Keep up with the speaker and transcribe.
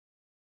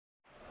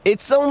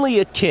It's only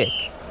a kick,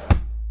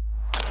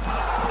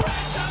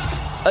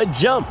 a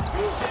jump,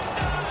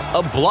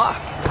 a block.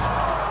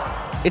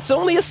 It's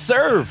only a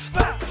serve.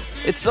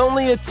 It's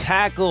only a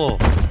tackle,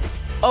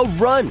 a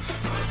run.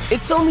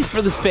 It's only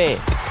for the fans.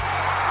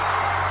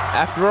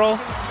 After all,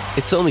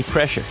 it's only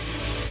pressure.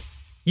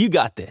 You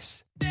got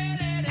this.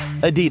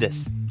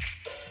 Adidas.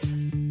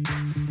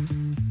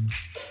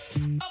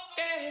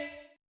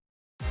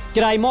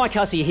 G'day, Mike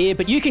Hussey here,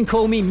 but you can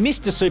call me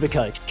Mr.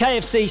 Supercoach.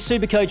 KFC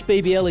Supercoach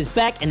BBL is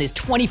back and there's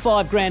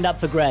 25 grand up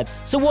for grabs.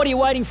 So what are you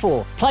waiting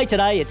for? Play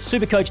today at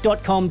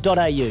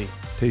supercoach.com.au.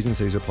 T's and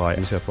C's apply.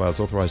 New South Wales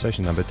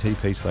authorisation number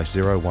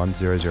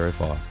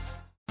TP/01005.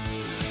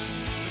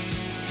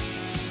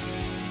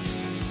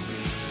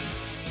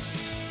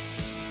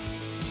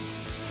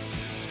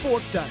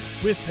 Sports Day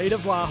with Peter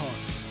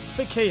Vlahos.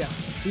 For Kia,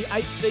 the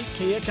 8-seat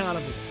Kia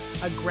Carnival,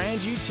 a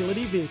grand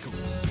utility vehicle.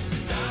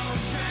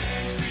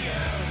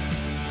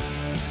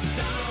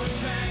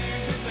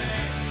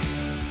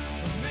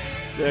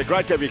 Yeah,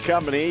 great to have your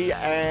company,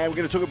 and we're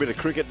going to talk a bit of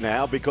cricket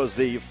now because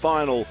the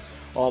final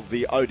of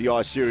the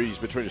ODI series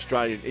between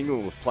Australia and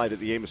England was played at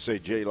the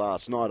MCG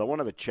last night. I want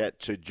to have a chat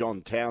to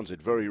John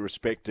Townsend, very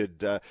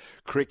respected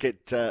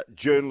cricket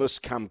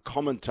journalist come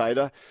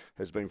commentator,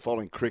 has been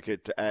following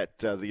cricket at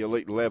the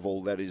elite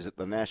level, that is at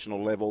the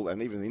national level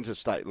and even the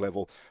interstate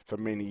level for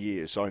many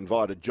years. So I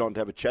invited John to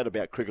have a chat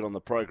about cricket on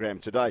the program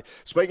today.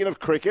 Speaking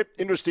of cricket,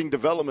 interesting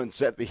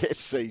developments at the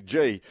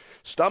SCG.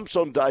 Stumps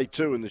on day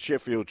 2 in the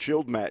Sheffield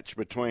Shield match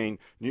between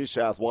New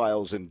South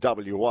Wales and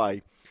WA.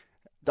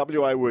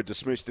 WA were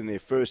dismissed in their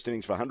first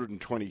innings for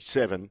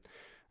 127,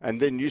 and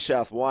then New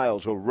South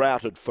Wales were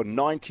routed for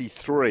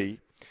 93,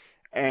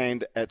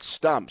 and at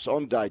stumps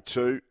on day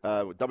 2,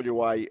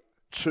 WA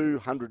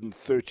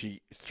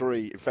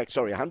 233, in fact,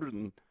 sorry,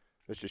 100,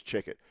 let's just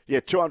check it. Yeah,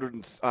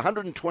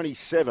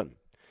 127.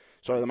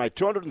 Sorry, they made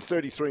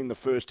 233 in the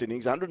first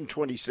innings,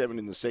 127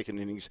 in the second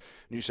innings.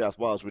 New South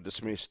Wales were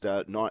dismissed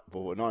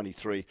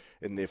 93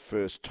 in their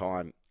first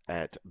time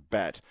at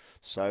bat.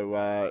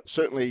 So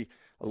certainly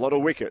a lot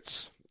of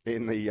wickets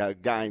in the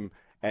game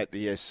at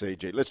the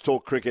SCG. Let's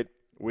talk cricket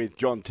with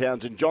John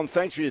Townsend. John,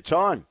 thanks for your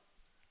time.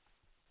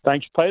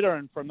 Thanks, Peter.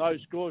 And from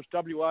those scores,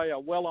 WA are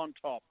well on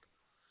top.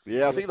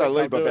 Yeah, I think they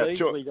lead by about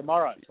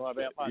tomorrow. By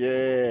about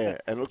yeah,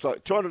 and it looks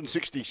like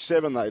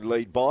 267 they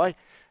lead by,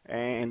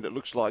 and it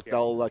looks like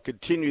they'll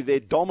continue their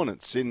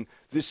dominance in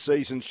this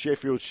season's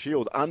Sheffield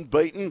Shield,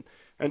 unbeaten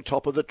and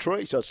top of the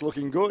tree. So it's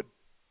looking good.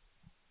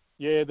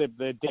 Yeah,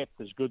 their depth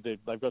is good.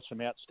 They've got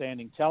some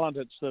outstanding talent.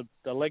 It's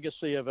the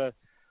legacy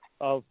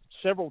of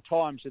several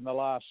times in the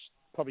last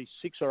probably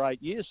 6 or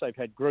 8 years. They've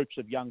had groups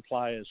of young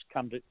players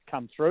come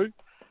through,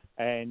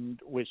 and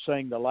we're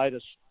seeing the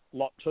latest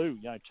lot too.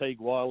 You know, Teague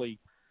Wiley.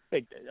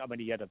 I mean,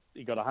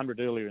 he got 100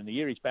 earlier in the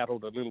year. He's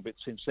battled a little bit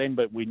since then,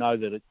 but we know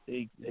that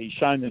he's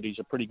shown that he's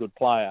a pretty good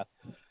player.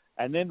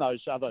 And then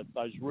those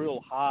real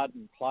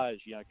hardened players,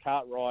 you know,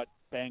 Cartwright,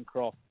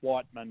 Bancroft,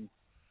 Whiteman,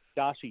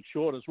 Darcy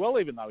Short as well,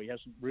 even though he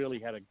hasn't really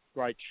had a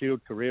great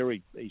Shield career.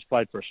 He's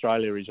played for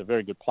Australia. He's a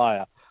very good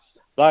player.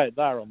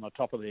 They're on the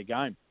top of their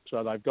game.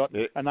 So they've got,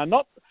 and they're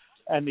not.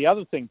 And the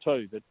other thing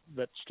too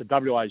that's to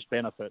WA's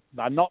benefit,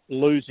 they're not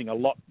losing a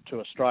lot to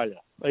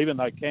Australia, even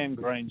though Cam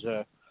Green's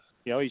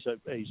he's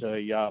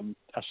a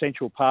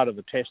essential part of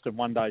the Test and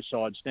one-day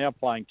sides now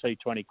playing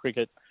T20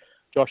 cricket.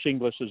 Josh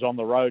Inglis is on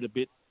the road a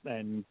bit,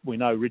 and we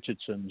know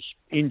Richardson's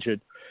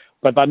injured,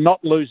 but they're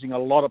not losing a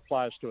lot of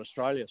players to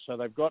Australia. So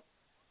they've got,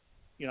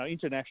 you know,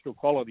 international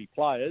quality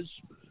players,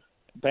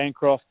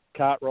 Bancroft,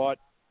 Cartwright,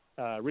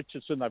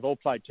 Richardson. They've all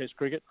played Test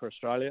cricket for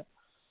Australia,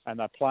 and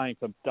they're playing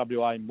for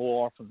WA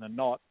more often than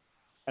not.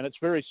 And it's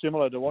very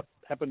similar to what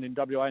happened in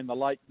WA in the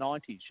late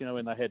 90s, you know,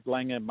 when they had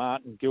Langer,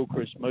 Martin,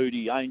 Gilchrist,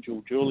 Moody,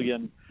 Angel,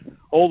 Julian,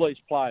 all these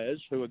players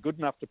who were good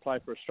enough to play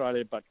for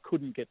Australia but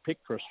couldn't get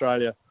picked for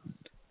Australia,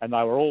 and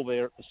they were all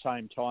there at the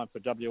same time for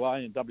WA,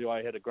 and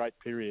WA had a great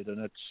period,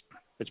 and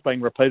it's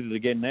being repeated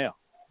again now.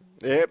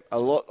 Yeah, a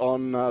lot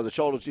on the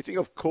shoulders. Do you think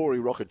of Corey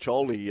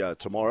Rocchiccioli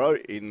tomorrow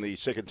in the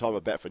second time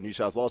at bat for New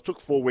South Wales? Took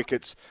 4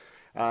 wickets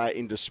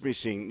in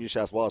dismissing New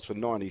South Wales for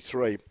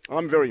 93.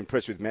 I'm very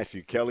impressed with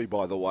Matthew Kelly,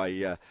 by the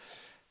way.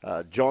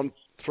 John,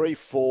 3,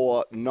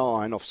 4,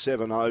 9 off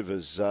 7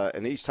 overs,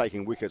 and he's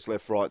taking wickets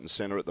left, right and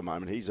centre at the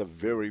moment. He's a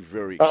very,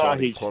 very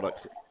exciting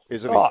product,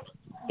 isn't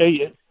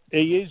he?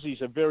 He is.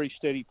 He's a very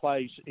steady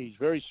player. He's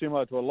very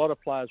similar to a lot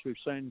of players we've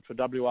seen for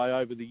WA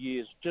over the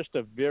years. Just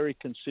a very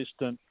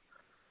consistent,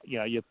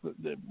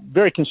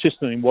 very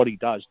consistent in what he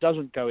does.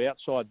 Doesn't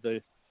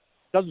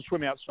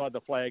swim outside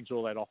the flags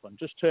all that often.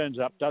 Just turns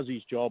up, does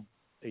his job.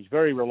 He's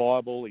very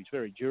reliable. He's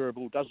very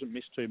durable. Doesn't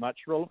miss too much.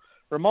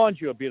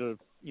 Reminds you a bit of,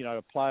 you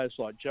know, players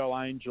like Joe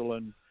Angel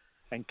and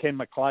Ken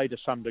McClay to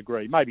some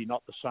degree. Maybe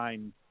not the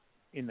same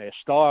in their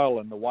style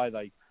and the way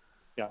they,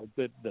 you know,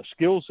 the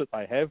skills that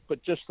they have,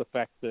 but just the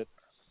fact that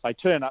they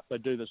turn up, they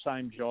do the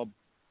same job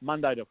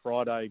Monday to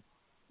Friday,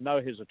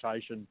 no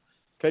hesitation,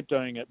 keep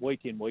doing it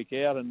week in, week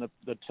out, and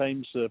the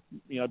teams,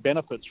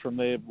 benefits from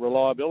their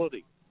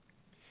reliability.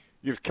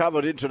 You've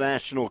covered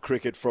international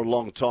cricket for a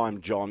long time,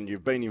 John.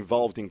 You've been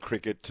involved in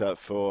cricket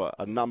for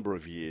a number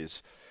of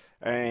years.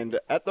 And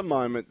at the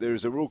moment, there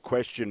is a real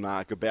question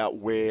mark about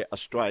where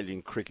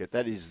Australian cricket,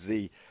 that is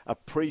the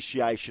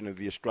appreciation of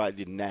the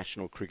Australian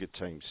national cricket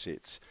team,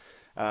 sits.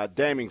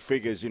 Damning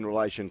figures in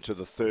relation to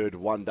the third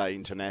one-day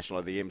international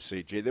of the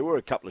MCG. There were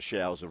a couple of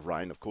showers of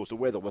rain. Of course, the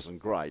weather wasn't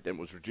great and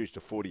was reduced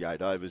to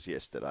 48 overs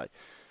yesterday.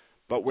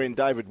 But when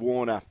David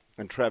Warner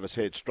and Travis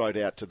Head strode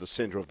out to the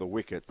centre of the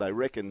wicket, they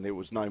reckon there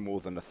was no more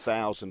than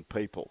 1,000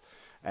 people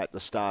at the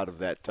start of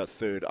that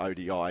third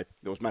ODI.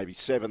 There was maybe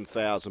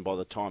 7,000 by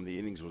the time the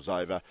innings was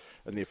over,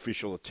 and the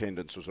official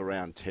attendance was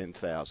around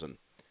 10,000.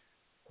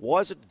 Why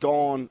has it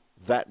gone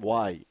that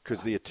way?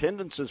 Because the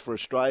attendances for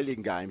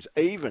Australian games,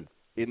 even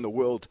in the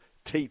World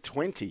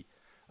T20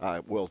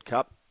 World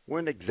Cup,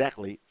 weren't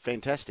exactly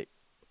fantastic.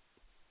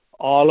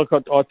 Oh, look,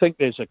 I think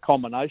there's a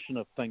combination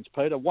of things,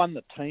 Peter. One,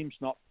 the team's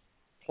not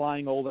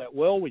playing all that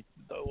well.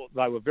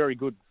 They were very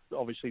good,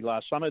 obviously,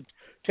 last summer.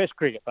 Test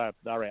cricket,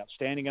 they're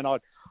outstanding, and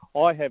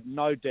I have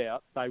no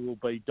doubt they will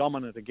be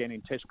dominant again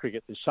in Test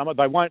cricket this summer.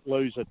 They won't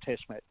lose a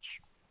Test match,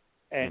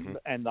 and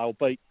they'll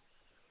beat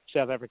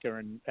South Africa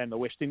and the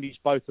West Indies,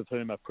 both of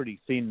whom are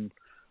pretty thin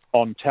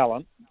on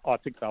talent. I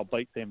think they'll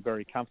beat them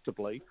very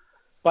comfortably.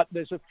 But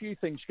there's a few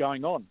things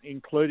going on,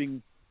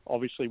 including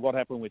obviously what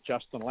happened with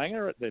Justin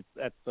Langer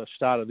at the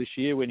start of this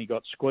year when he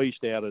got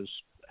squeezed out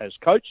as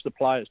coach. The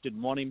players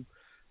didn't want him.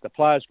 The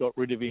players got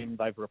rid of him.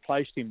 They've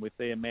replaced him with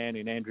their man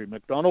in Andrew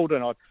McDonald,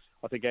 and I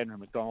think Andrew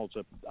McDonald's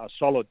a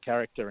solid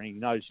character and he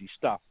knows his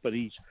stuff, but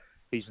he's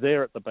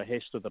there at the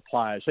behest of the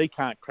players. He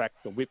can't crack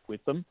the whip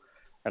with them,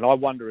 and I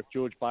wonder if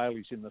George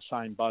Bailey's in the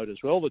same boat as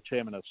well, the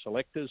chairman of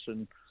selectors,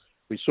 and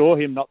we saw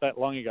him not that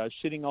long ago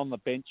sitting on the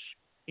bench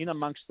in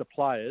amongst the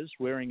players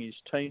wearing his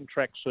team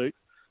tracksuit.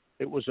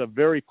 It was a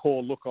very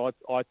poor look,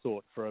 I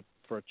thought, for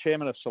a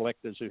chairman of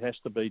selectors who has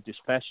to be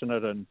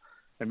dispassionate and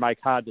make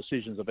hard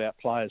decisions about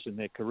players in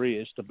their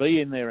careers. To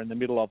be in there in the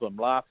middle of them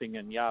laughing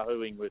and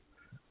yahooing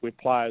with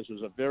players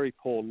was a very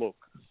poor look.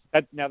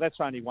 Now, that's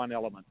only one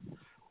element.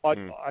 I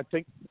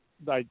think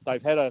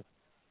they've had a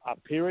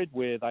period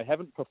where they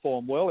haven't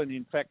performed well, and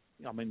in fact,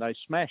 I mean, they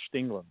smashed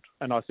England.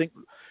 And I think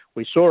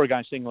we saw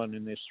against England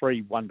in this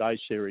 3 one-day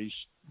series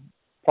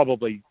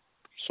probably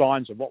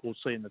signs of what we'll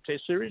see in the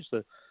Test series.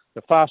 The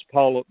fast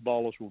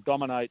bowlers will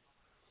dominate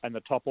and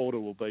the top order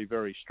will be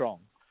very strong.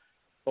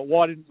 But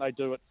why didn't they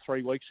do it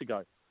 3 weeks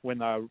ago when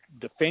they were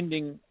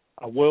defending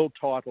a world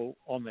title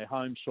on their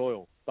home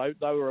soil? They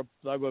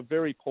were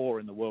very poor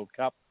in the World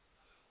Cup.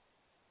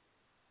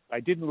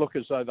 They didn't look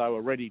as though they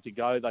were ready to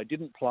go. They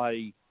didn't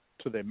play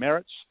to their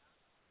merits,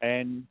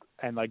 and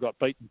they got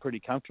beaten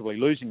pretty comfortably.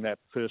 Losing that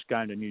first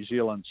game to New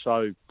Zealand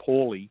so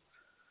poorly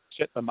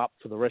set them up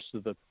for the rest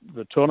of the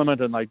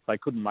tournament, and they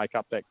couldn't make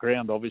up that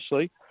ground,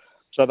 obviously.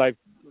 So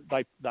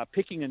they're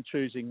picking and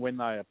choosing when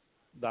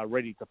they're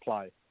ready to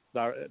play.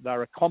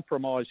 They're a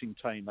compromising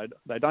team.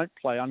 They don't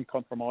play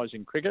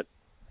uncompromising cricket.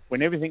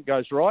 When everything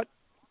goes right,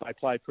 they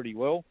play pretty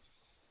well.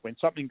 When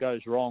something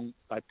goes wrong,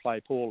 they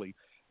play poorly.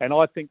 And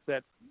I think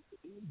that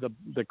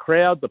the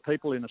crowd, the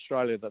people in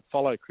Australia that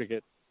follow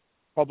cricket,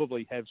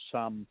 probably have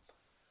some.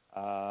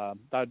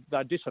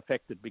 They're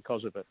disaffected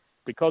because of it,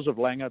 because of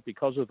Langer,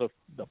 because of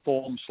the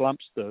form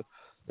slumps, the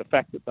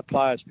fact that the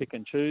players pick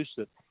and choose.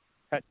 That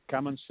Pat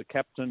Cummins, the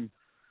captain,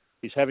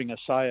 is having a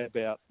say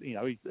about,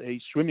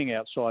 he's swimming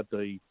outside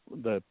the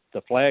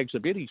flags a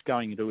bit. He's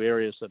going into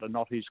areas that are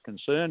not his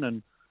concern.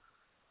 And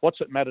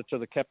what's it matter to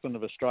the captain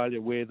of Australia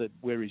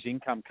where his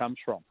income comes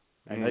from?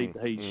 And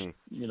he's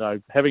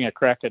having a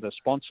crack at a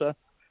sponsor,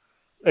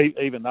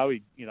 even though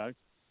he,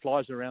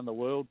 flies around the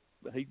world.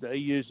 He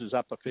uses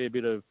up a fair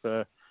bit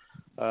of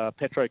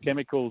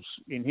petrochemicals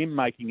in him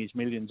making his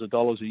millions of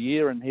dollars a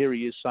year. And here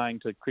he is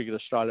saying to Cricket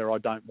Australia, I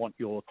don't want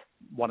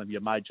one of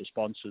your major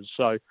sponsors.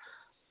 So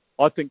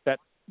I think that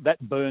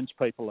burns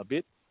people a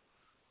bit.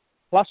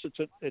 Plus,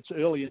 it's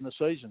early in the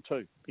season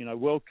too.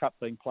 World Cup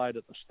being played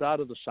at the start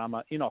of the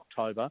summer in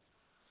October.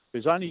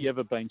 There's only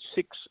ever been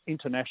 6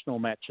 international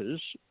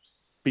matches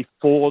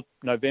before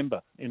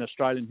November in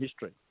Australian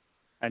history.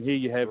 And here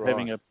you have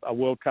having a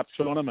World Cup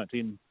tournament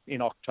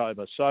in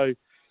October. So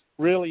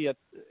really,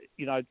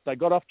 they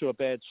got off to a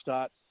bad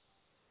start.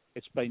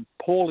 It's been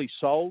poorly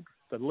sold.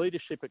 The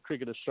leadership at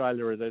Cricket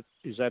Australia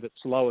is at its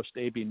lowest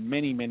ebb in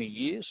many, many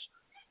years.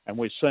 And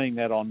we're seeing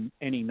that on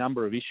any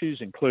number of issues,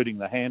 including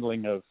the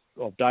handling of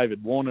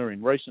David Warner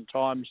in recent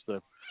times,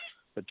 the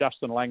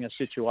Justin Langer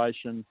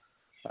situation,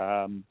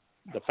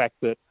 the fact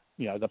that,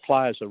 the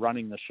players are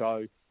running the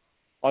show.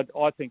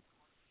 I think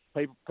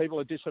people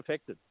are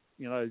disaffected.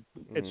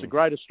 It's a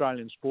great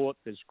Australian sport.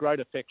 There's great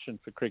affection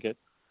for cricket.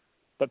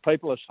 But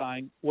people are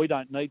saying, we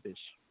don't need this.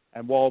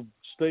 And while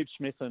Steve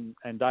Smith and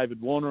David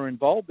Warner are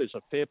involved, there's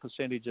a fair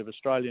percentage of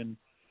Australian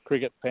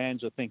cricket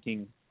fans are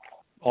thinking,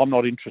 I'm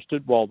not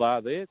interested while they're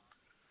there.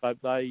 But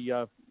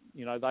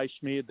they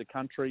smeared the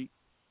country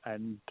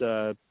and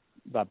they're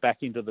back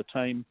into the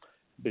team.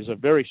 There's a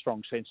very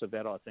strong sense of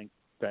that, I think,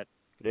 that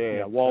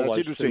while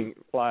those two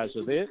players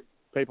are there,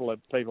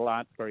 people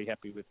aren't very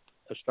happy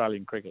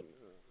Australian cricket.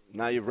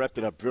 No, you've wrapped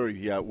it up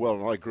very well,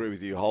 and I agree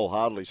with you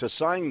wholeheartedly. So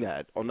saying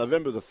that, on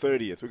November the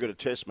 30th, we've got a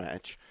test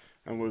match,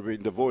 and we've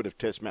been devoid of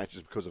test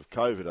matches because of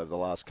COVID over the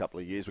last couple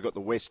of years. We've got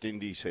the West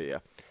Indies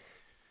here.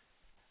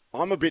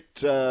 I'm a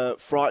bit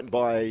frightened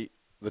by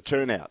the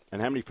turnout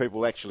and how many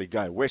people actually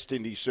go. West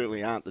Indies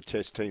certainly aren't the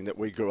test team that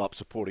we grew up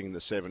supporting in the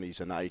 70s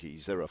and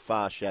 80s. They're a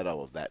far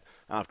shadow of that.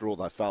 After all,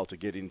 they failed to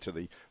get into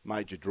the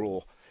major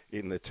draw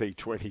in the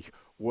T20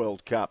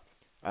 World Cup.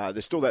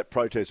 There's still that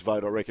protest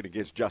vote, I reckon,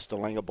 against Justin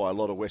Langer by a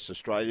lot of West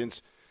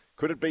Australians.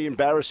 Could it be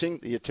embarrassing,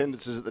 the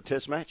attendances at the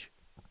test match?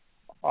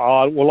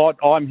 Well,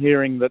 I'm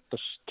hearing that the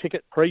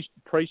ticket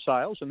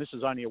pre-sales, and this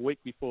is only a week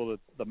before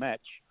the match,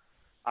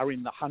 are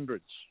in the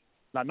hundreds.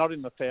 No, not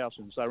in the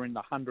thousands. They're in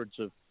the hundreds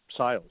of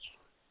sales.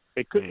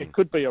 It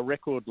could be a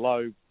record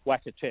low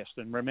WACA test.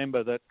 And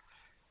remember that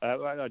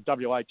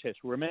WA test.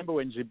 Remember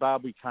when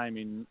Zimbabwe came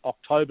in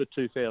October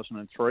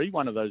 2003,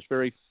 one of those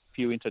very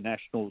few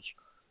internationals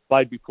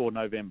played before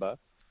November,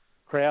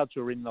 crowds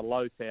were in the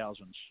low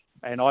thousands.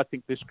 And I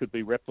think this could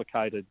be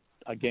replicated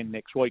again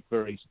next week,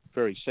 very,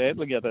 very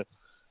sadly, at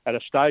a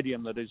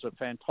stadium that is a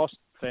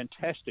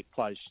fantastic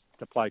place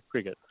to play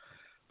cricket.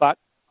 But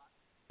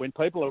when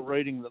people are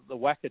reading that the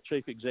WACA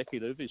chief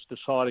executive is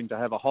deciding to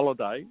have a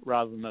holiday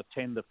rather than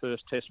attend the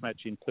first test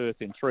match in Perth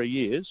in 3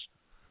 years,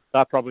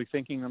 they're probably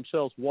thinking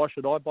themselves, why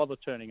should I bother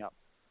turning up?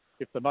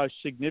 If the most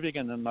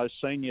significant and most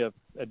senior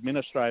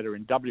administrator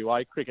in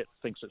WA cricket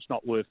thinks it's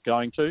not worth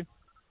going to,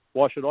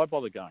 why should I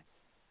bother going?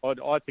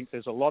 I think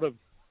there's a lot of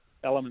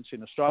elements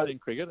in Australian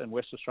cricket and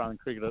West Australian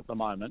cricket at the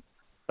moment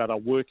that are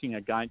working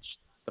against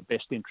the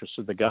best interests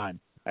of the game.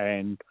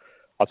 And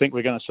I think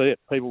we're going to see it.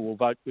 People will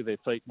vote with their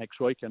feet next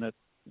week, and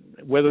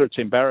whether it's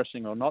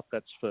embarrassing or not,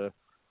 that's for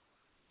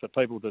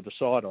people to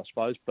decide, I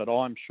suppose. But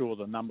I'm sure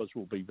the numbers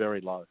will be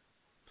very low.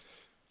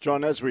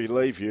 John, as we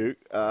leave you,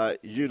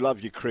 you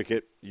love your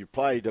cricket. You've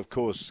played, of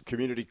course,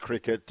 community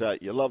cricket.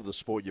 You love the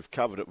sport. You've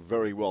covered it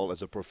very well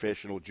as a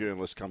professional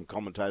journalist come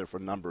commentator for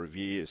a number of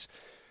years.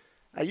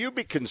 Are you a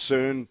bit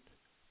concerned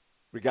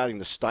regarding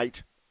the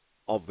state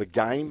of the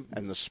game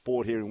and the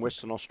sport here in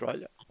Western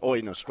Australia, or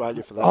in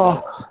Australia for that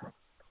matter?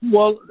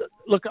 Well,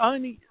 look,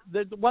 only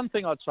the one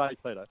thing I'd say,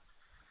 Peter,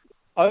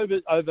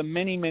 over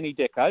many, many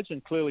decades,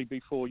 and clearly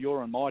before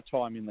your and my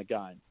time in the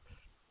game,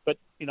 but,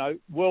 you know,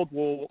 World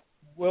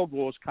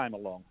Wars came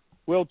along,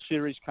 World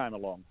Series came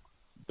along,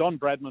 Don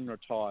Bradman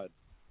retired.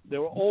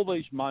 There were all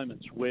these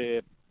moments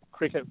where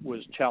cricket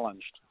was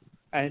challenged,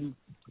 and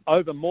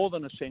over more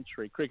than a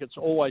century, cricket's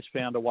always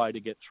found a way to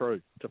get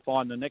through, to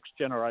find the next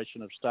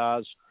generation of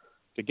stars,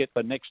 to get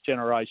the next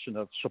generation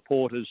of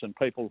supporters and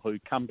people who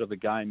come to the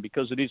game,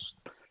 because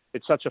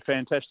it's such a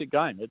fantastic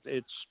game.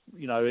 It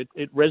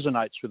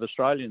resonates with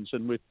Australians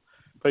and with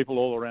people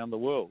all around the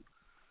world.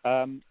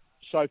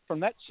 So from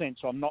that sense,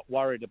 I'm not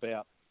worried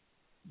about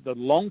the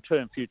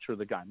long-term future of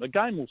the game. The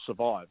game will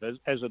survive, as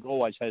it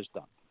always has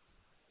done.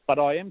 But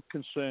I am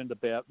concerned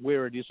about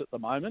where it is at the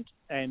moment,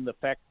 and the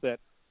fact that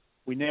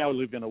we now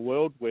live in a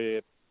world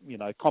where, you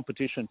know,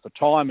 competition for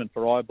time and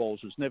for eyeballs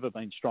has never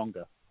been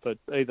stronger, but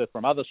either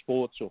from other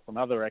sports or from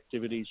other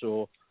activities,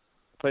 or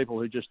people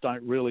who just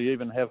don't really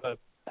even have a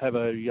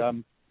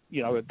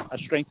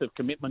strength of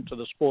commitment to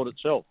the sport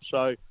itself.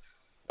 So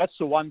that's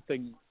the one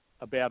thing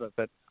about it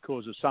that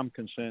causes some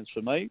concerns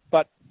for me.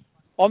 But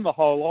on the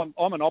whole,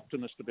 I'm an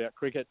optimist about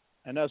cricket.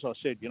 And as I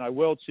said, you know,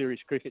 World Series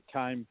cricket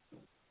came,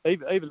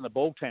 even the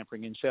ball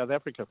tampering in South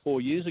Africa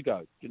 4 years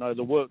ago. You know,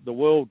 the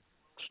world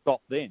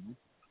stopped then,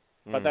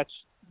 but that's,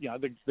 you know,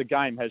 the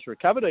game has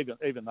recovered,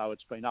 even though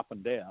it's been up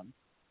and down.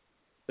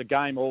 The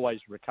game always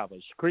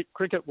recovers.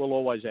 Cricket will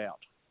always out,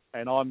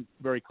 and I'm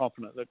very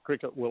confident that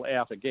cricket will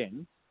out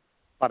again,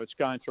 but it's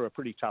going through a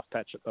pretty tough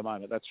patch at the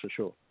moment, that's for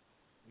sure.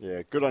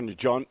 Yeah, good on you,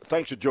 John.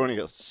 Thanks for joining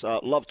us.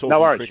 Love talking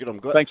cricket.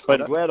 Thanks,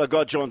 Peter. I'm glad I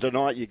got you on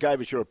tonight. You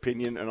gave us your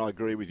opinion, and I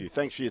agree with you.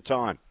 Thanks for your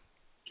time.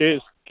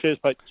 Cheers,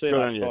 Pete. See you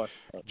later.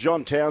 Bye.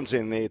 John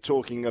Townsend there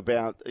talking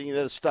about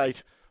the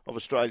state of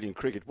Australian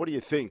cricket. What do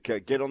you think?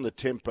 Get on the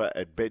temper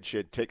at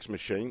Bedshed text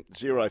machine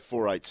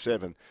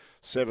 0487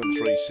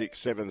 736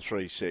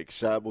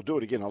 736. We'll do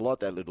it again. I like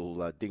that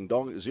little ding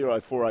dong.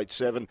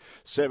 0487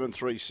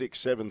 736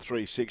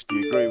 736. Do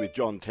you agree with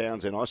John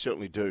Townsend? I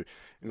certainly do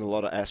in a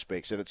lot of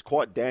aspects, and it's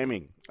quite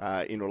damning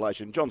in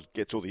relation. John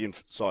gets all the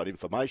inside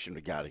information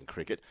regarding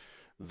cricket.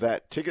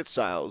 That ticket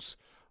sales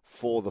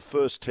for the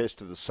first test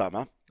of the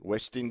summer,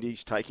 West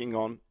Indies taking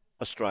on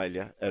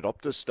Australia at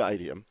Optus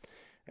Stadium.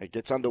 It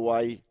gets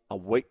underway a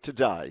week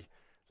today.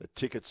 The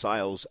ticket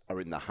sales are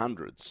in the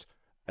hundreds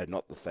and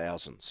not the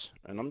thousands.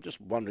 And I'm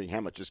just wondering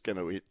how much it's going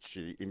to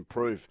actually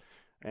improve.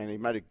 And he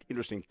made an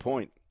interesting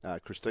point,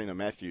 Christina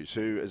Matthews,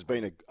 who has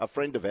been a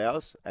friend of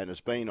ours and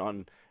has been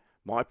on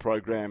my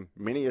program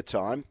many a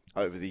time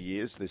over the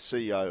years. The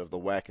CEO of the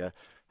WACA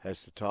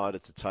has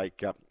decided to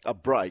take a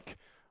break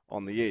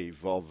on the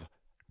eve of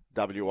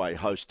WA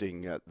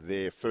hosting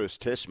their first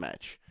test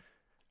match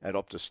at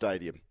Optus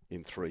Stadium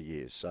in 3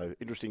 years. So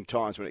interesting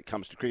times when it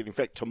comes to cricket. In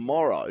fact,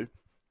 tomorrow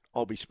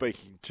I'll be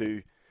speaking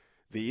to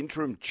the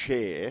interim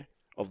chair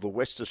of the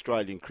West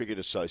Australian Cricket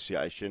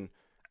Association,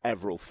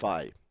 Avril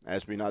Fay.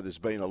 As we know, there's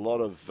been a lot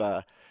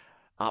of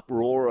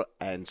uproar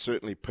and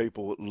certainly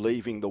people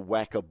leaving the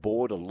WACA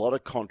board, a lot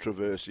of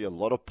controversy, a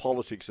lot of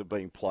politics have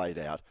been played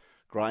out.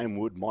 Graham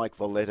Wood, Mike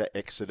Valletta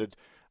exited.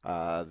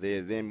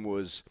 There then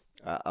was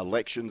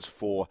elections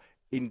for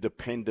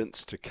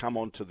independents to come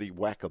onto the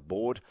WACA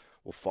board.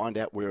 We'll find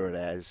out where it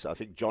is. I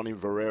think Johnny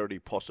Verity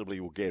possibly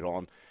will get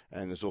on.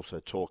 And there's also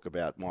talk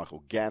about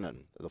Michael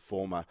Gannon, the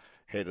former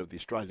head of the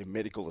Australian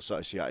Medical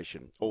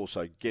Association,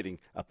 also getting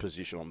a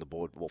position on the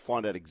board. We'll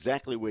find out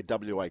exactly where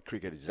WA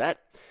cricket is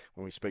at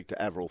when we speak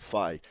to Avril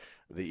Fay,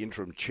 the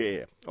interim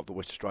chair of the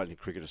West Australian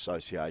Cricket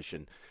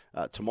Association,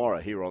 tomorrow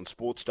here on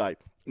Sports Day.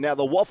 Now,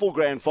 the Waffle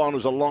Grand Final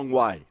is a long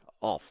way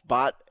off,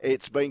 but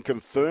it's been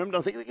confirmed.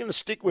 I think they're going to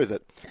stick with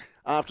it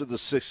after the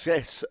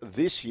success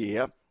this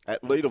year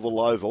at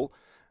Leederville Oval,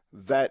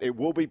 that it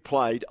will be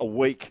played a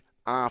week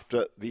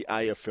after the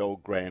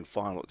AFL Grand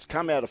Final. It's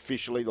come out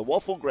officially. The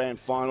Waffle Grand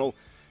Final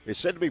is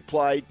said to be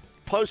played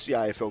post the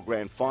AFL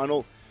Grand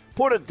Final.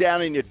 Put it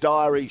down in your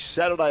diary,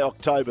 Saturday,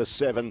 October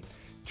 7,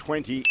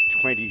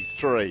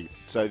 2023.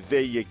 So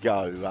there you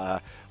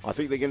go. I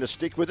think they're going to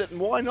stick with it, and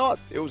why not?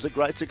 It was a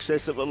great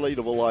success at the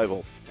Leederville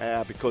Oval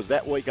because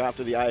that week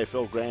after the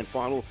AFL Grand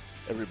Final,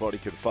 everybody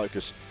could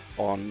focus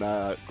on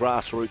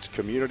grassroots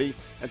community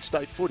and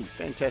state footy.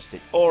 Fantastic.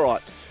 All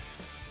right.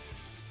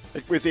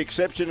 With the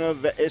exception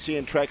of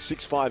SEN Track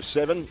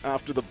 657,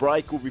 after the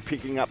break, we'll be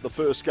picking up the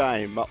first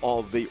game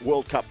of the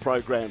World Cup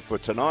program for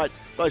tonight.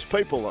 Those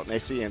people on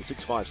SEN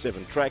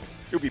 657 Track,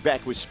 you'll be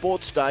back with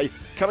Sports Day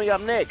coming up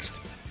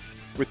next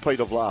with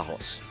Peter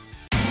Vlahos.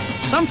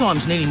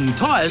 Sometimes needing new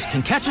tyres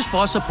can catch us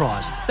by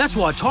surprise. That's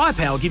why Tyre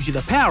Power gives you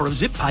the power of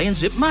Zip Pay and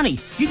Zip Money.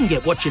 You can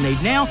get what you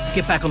need now,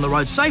 get back on the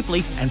road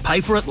safely and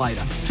pay for it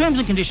later. Terms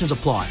and conditions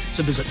apply.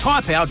 So visit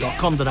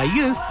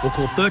tyrepower.com.au or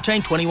call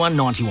 13 21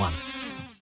 91.